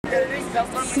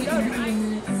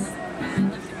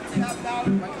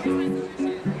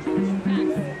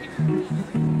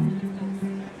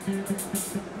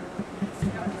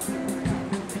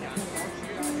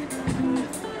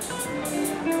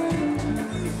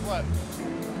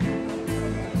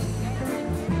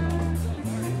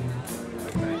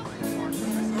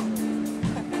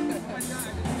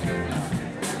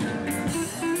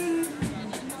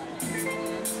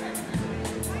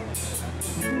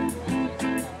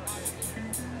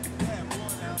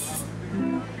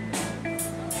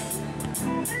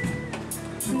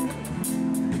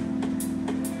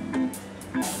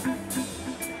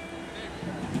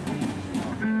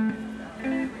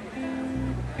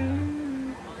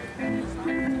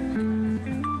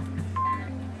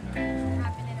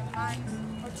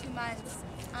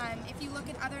If you look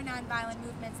at other nonviolent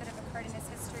movements that have occurred in the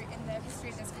history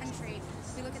of this country,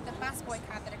 if we look at the bus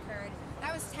boycott that occurred,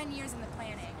 that was 10 years in the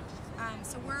planning.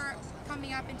 So we're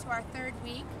coming up into our third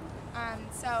week.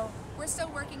 So we're still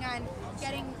working on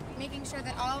making sure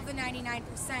that all of the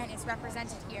 99% is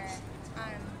represented here.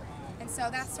 And so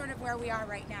that's sort of where we are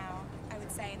right now, I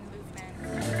would say, in the movement.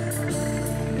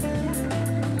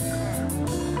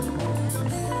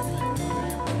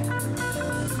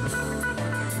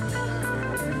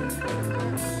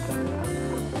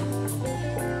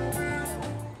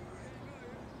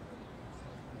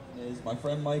 My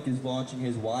friend Mike is launching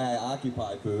his Why I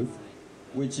Occupy booth,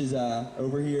 which is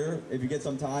over here. If you get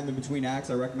some time in between acts,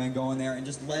 I recommend going there and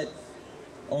just let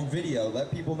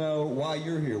people know why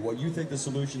you're here, what you think the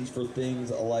solutions for things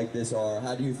like this are.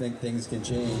 How do you think things can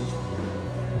change? I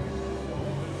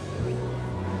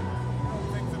don't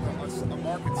think that a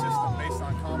market system based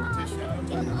on competition,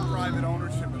 private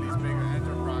ownership of these bigger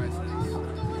enterprises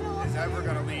is ever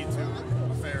going to lead to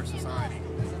a fair society.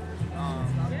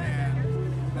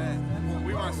 What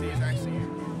we want to see is actually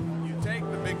you take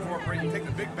the big corporate, you take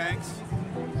the big banks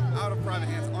out of private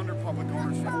hands under public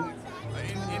ownership,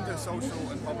 into social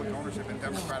and public ownership and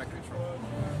democratic control.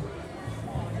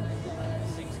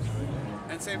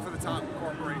 And same for the top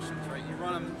corporations, right? You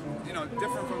run them,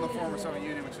 different from the former Soviet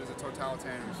Union, which is a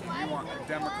totalitarian regime. You want a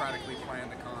democratically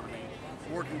planned economy.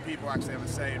 Working people actually have a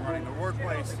say in running the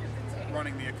workplace,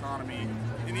 running the economy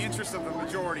in the interest of the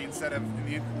majority instead of in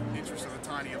the interest of the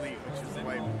tiny elite, which is the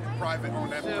way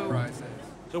private-owned enterprise is.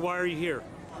 So why are you here?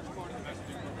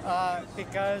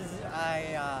 Because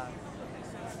a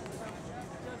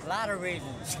lot of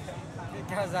reasons.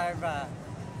 Because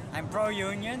I'm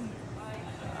pro-union,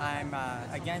 I'm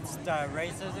against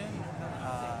racism,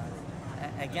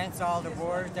 against all the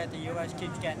wars that the U.S.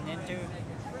 keeps getting into,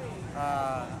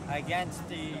 against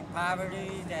the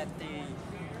poverty that the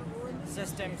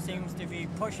system seems to be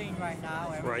pushing right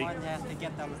now. Everyone has to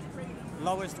get the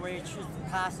lowest wages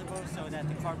possible so that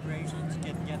the corporations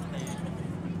can get the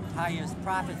highest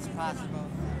profits possible.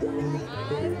 I'm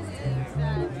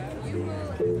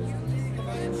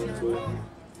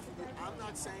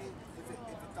not saying if it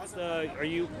doesn't.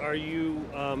 Are you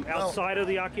outside of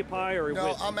the Occupy or?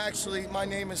 No, my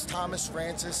name is Thomas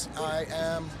Francis. I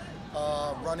am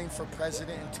running for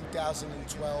president in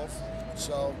 2012.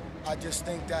 So I just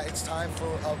think that it's time for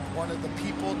one of the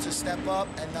people to step up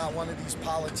and not one of these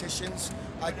politicians.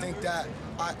 I think that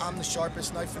I'm the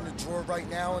sharpest knife in the drawer right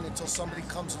now, and until somebody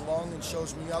comes along and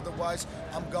shows me otherwise,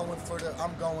 I'm going for the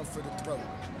throat.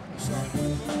 So.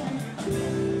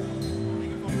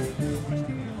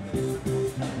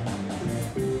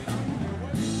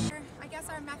 I guess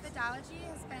our methodology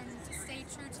has been to stay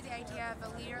true to the idea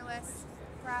of a leaderless,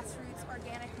 grassroots,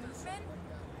 organic movement.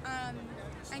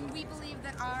 And we believe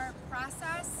that our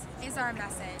process is our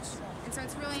message. And so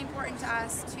it's really important to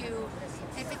us to,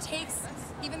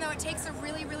 even though it takes a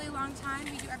really, really long time,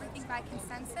 we do everything by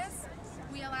consensus.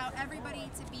 We allow everybody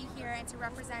to be here and to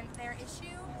represent their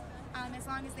issue as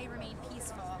long as they remain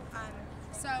peaceful.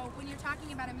 So when you're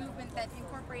talking about a movement that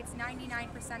incorporates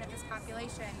 99% of this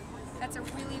population, that's a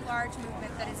really large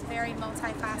movement that is very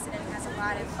multifaceted and has a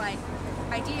lot of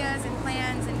ideas and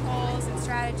plans and goals and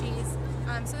strategies.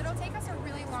 So it'll take us a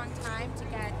really long time to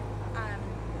get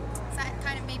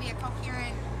kind of maybe a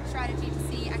coherent strategy to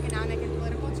see economic and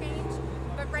political change.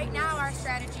 But right now our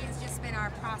strategy has just been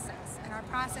our process. And our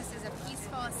process is a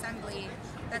peaceful assembly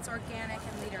that's organic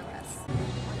and leaderless.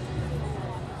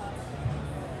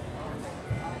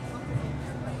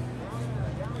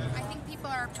 I think people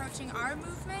are approaching our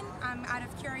movement out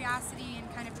of curiosity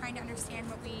and kind of trying to understand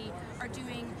what we are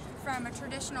doing from a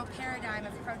traditional paradigm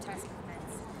of protest movements.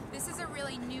 This is a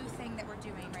really new thing that we're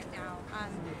doing right now.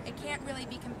 It can't really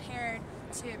be compared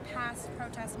to past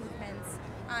protest movements.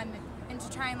 and to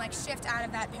try and like shift out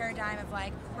of that paradigm of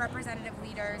like representative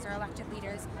leaders or elected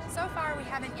leaders. So far, we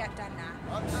haven't yet done that.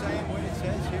 I'm saying what it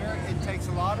says here. It takes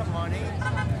a lot of money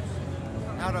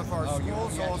out of our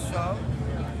schools also,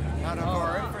 out of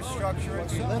our infrastructure.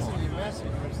 It's listen, you mess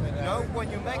it. No, when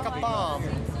you make a bomb,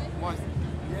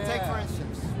 take for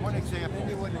instance, one example,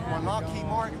 when Lockheed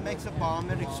Martin makes a bomb,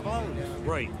 it explodes.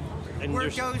 Right. And Where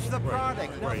goes the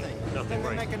product? Right. Nothing. Then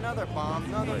they make another bomb,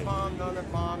 another Right. bomb, another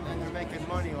bomb, and they're making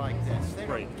money like this. They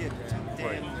Right. don't give two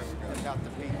damns about the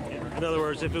people. In other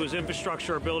words, if it was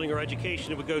infrastructure or building or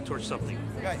education, it would go towards something.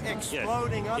 Yeah,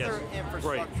 exploding other Yes.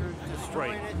 infrastructure,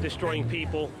 destroying it. Destroying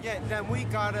people. Yeah, then we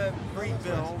gotta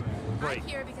rebuild. Right. I'm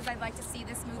here because I'd like to see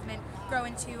this movement grow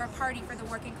into a party for the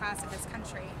working class of this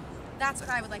country. That's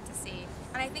what I would like to see.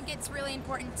 And I think it's really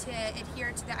important to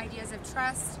adhere to the ideas of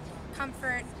trust,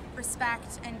 comfort,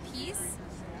 respect, and peace,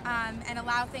 and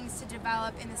allow things to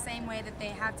develop in the same way that they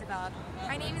have developed.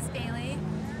 My name is Bailey,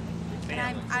 and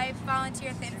I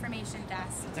volunteer at the information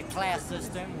desk. It's a class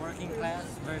system, working class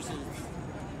versus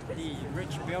the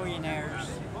rich billionaires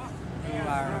who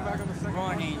are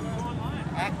ruining,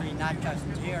 actually not just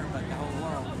here, but the whole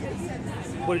world.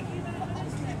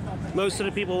 What, most of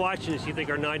the people watching this, you think,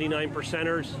 are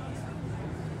 99%ers?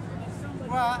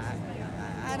 Well,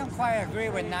 I don't quite agree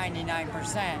with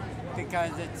 99%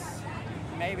 because it's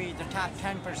maybe the top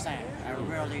 10% are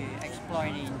really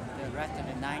exploiting the rest of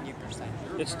the 90%.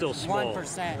 It's still small. 1%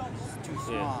 is too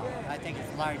small. I think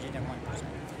it's larger than 1%.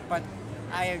 But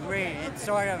I agree. It's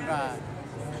sort of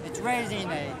it's raising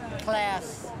a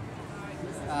class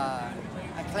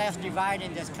divide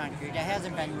in this country that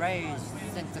hasn't been raised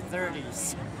since the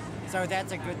 30s. So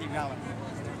that's a good development.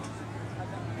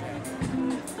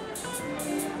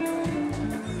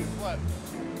 What?